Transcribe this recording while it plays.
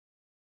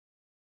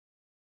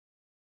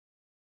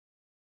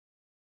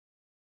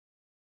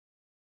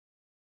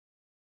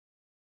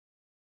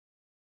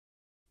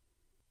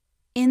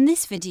In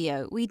this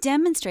video, we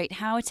demonstrate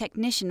how a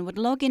technician would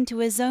log into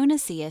a XONA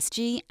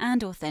CSG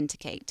and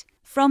authenticate.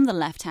 From the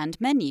left-hand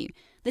menu,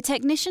 the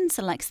technician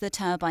selects the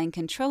turbine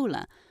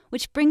controller,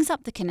 which brings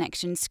up the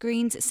connection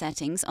screen's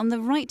settings on the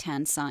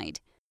right-hand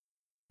side.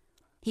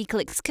 He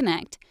clicks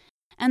Connect,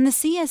 and the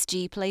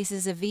CSG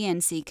places a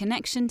VNC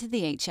connection to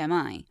the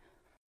HMI.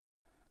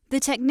 The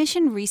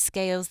technician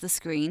rescales the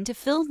screen to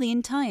fill the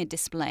entire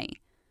display.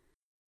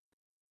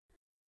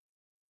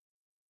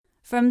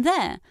 From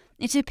there,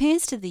 it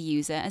appears to the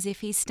user as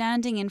if he's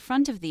standing in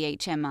front of the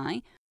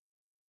HMI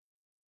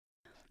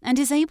and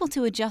is able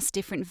to adjust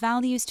different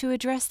values to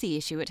address the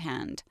issue at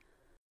hand.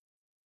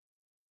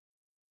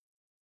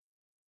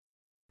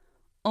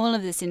 All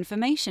of this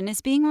information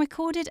is being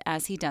recorded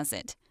as he does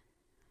it.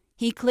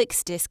 He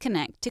clicks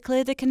Disconnect to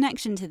clear the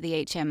connection to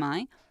the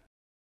HMI,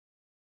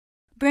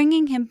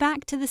 bringing him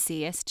back to the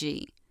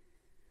CSG.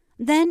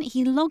 Then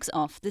he logs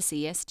off the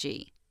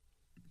CSG.